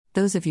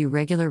Those of you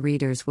regular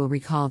readers will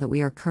recall that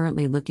we are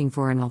currently looking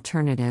for an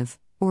alternative,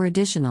 or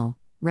additional,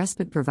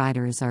 respite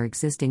provider as our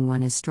existing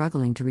one is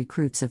struggling to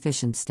recruit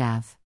sufficient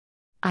staff.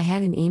 I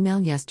had an email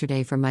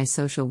yesterday from my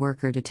social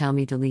worker to tell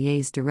me to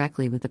liaise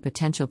directly with the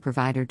potential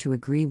provider to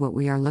agree what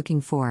we are looking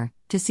for,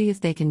 to see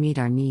if they can meet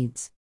our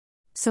needs.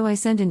 So I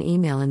sent an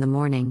email in the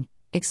morning,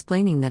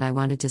 explaining that I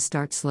wanted to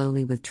start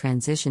slowly with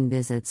transition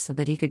visits so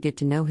that he could get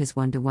to know his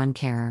one-to-one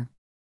carer.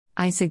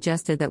 I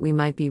suggested that we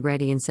might be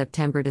ready in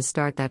September to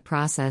start that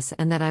process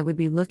and that I would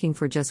be looking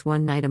for just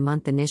one night a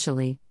month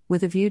initially,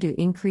 with a view to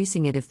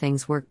increasing it if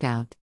things worked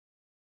out.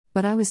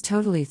 But I was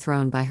totally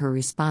thrown by her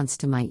response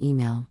to my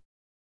email.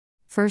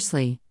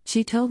 Firstly,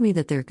 she told me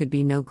that there could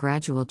be no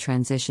gradual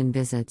transition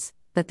visits,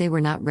 that they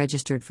were not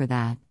registered for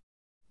that.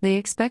 They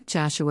expect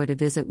Joshua to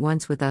visit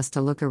once with us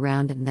to look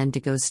around and then to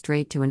go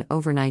straight to an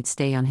overnight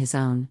stay on his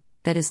own.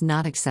 That is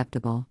not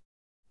acceptable.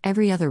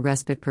 Every other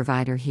respite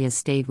provider he has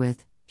stayed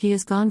with, he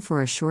has gone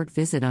for a short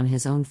visit on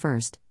his own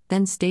first,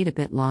 then stayed a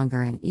bit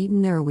longer and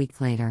eaten there a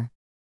week later.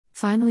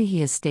 Finally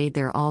he has stayed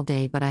there all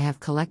day, but I have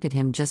collected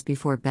him just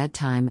before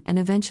bedtime, and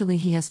eventually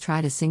he has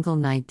tried a single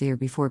night there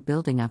before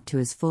building up to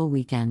his full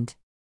weekend.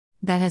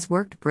 That has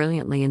worked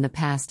brilliantly in the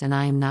past, and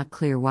I am not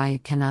clear why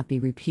it cannot be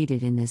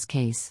repeated in this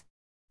case.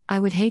 I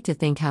would hate to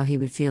think how he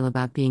would feel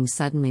about being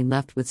suddenly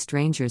left with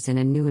strangers in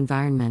a new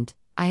environment.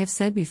 I have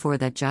said before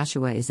that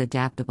Joshua is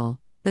adaptable,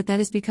 but that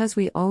is because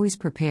we always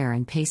prepare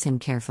and pace him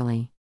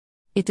carefully.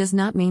 It does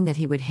not mean that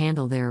he would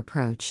handle their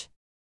approach.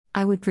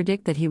 I would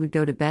predict that he would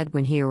go to bed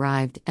when he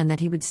arrived and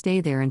that he would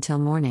stay there until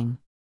morning.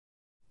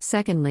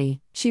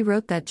 Secondly, she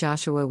wrote that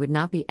Joshua would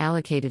not be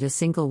allocated a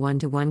single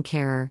one-to-one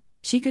carer.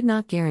 She could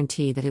not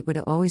guarantee that it would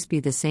always be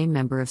the same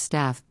member of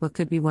staff, but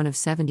could be one of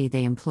 70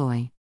 they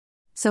employ.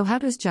 So how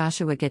does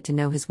Joshua get to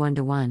know his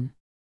one-to-one?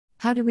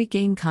 How do we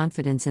gain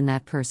confidence in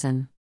that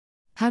person?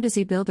 How does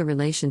he build a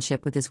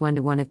relationship with his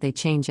one-to-one if they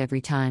change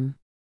every time?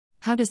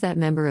 How does that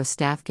member of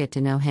staff get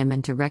to know him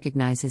and to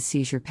recognize his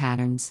seizure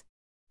patterns?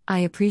 I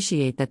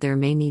appreciate that there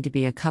may need to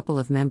be a couple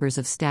of members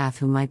of staff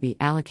who might be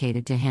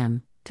allocated to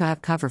him, to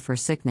have cover for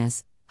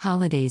sickness,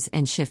 holidays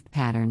and shift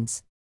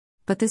patterns.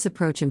 But this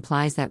approach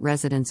implies that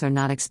residents are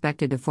not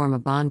expected to form a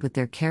bond with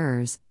their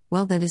carers.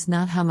 Well, that is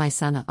not how my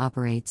son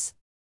operates.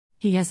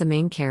 He has a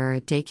main carer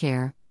at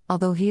daycare,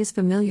 although he is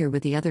familiar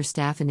with the other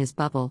staff in his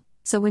bubble,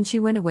 so when she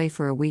went away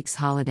for a week's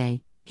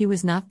holiday, he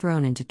was not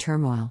thrown into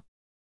turmoil.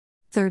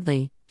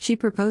 Thirdly, she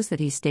proposed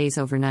that he stays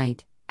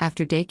overnight,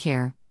 after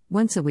daycare,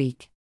 once a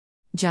week.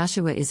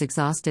 Joshua is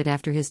exhausted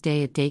after his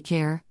day at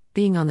daycare,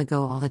 being on the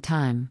go all the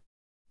time.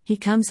 He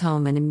comes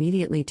home and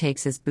immediately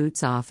takes his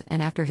boots off,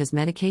 and after his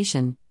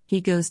medication,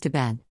 he goes to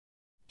bed.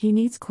 He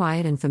needs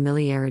quiet and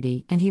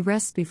familiarity, and he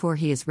rests before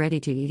he is ready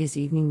to eat his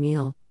evening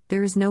meal.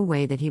 There is no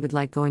way that he would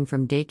like going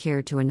from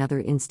daycare to another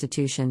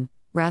institution,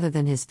 rather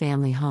than his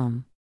family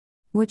home.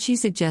 What she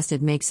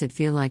suggested makes it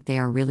feel like they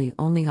are really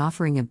only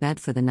offering a bed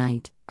for the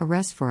night, a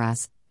rest for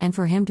us, and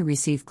for him to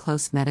receive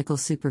close medical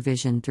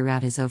supervision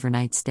throughout his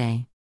overnight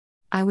stay.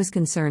 I was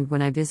concerned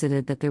when I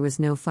visited that there was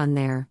no fun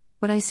there,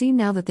 but I see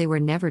now that they were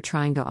never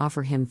trying to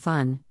offer him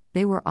fun.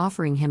 They were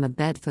offering him a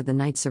bed for the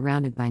night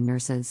surrounded by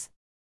nurses.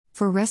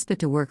 For respite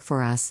to work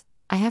for us,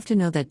 I have to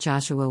know that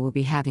Joshua will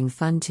be having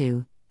fun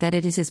too, that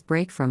it is his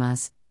break from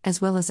us, as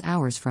well as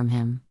ours from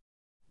him.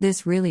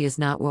 This really is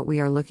not what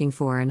we are looking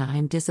for, and I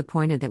am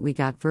disappointed that we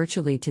got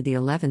virtually to the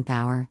 11th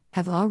hour,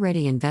 have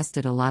already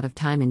invested a lot of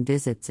time in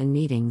visits and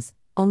meetings,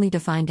 only to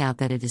find out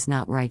that it is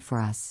not right for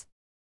us.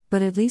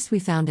 But at least we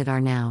found it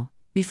are now,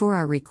 before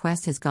our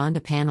request has gone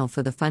to panel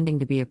for the funding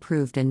to be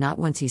approved and not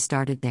once he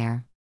started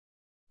there.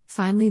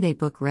 Finally, they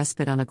book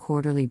respite on a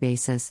quarterly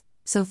basis,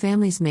 so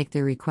families make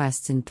their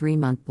requests in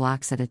 3-month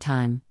blocks at a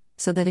time,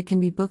 so that it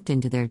can be booked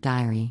into their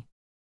diary.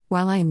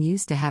 While I am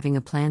used to having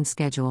a planned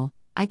schedule,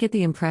 I get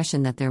the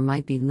impression that there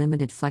might be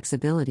limited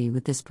flexibility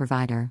with this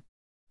provider.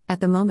 At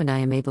the moment I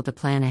am able to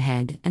plan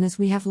ahead, and as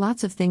we have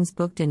lots of things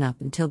booked in up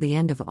until the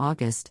end of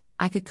August,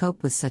 I could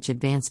cope with such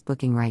advanced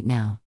booking right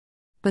now.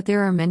 But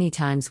there are many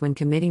times when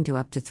committing to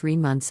up to 3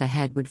 months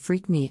ahead would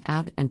freak me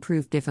out and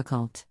prove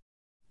difficult.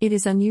 It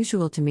is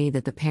unusual to me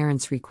that the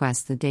parents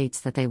request the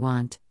dates that they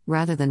want,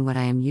 rather than what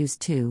I am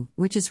used to,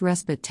 which is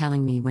respite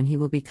telling me when he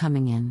will be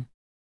coming in.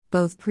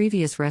 Both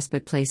previous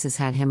respite places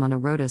had him on a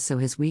rota, so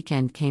his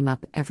weekend came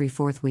up every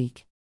 4th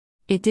week.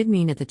 It did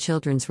mean at the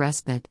children's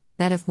respite,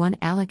 that if one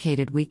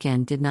allocated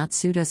weekend did not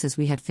suit us as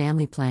we had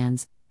family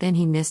plans, then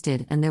he missed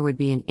it and there would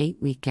be an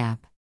 8-week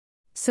gap.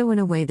 So in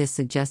a way this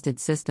suggested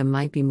system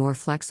might be more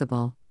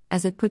flexible,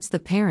 as it puts the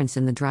parents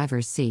in the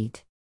driver's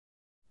seat.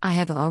 I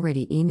have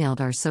already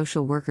emailed our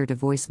social worker to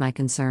voice my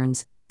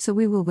concerns, so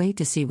we will wait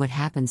to see what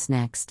happens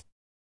next.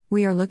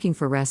 We are looking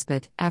for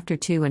respite, after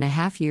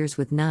 2.5 years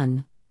with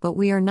none, but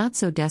we are not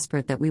so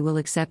desperate that we will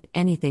accept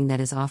anything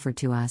that is offered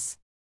to us.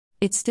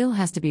 It still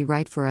has to be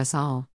right for us all.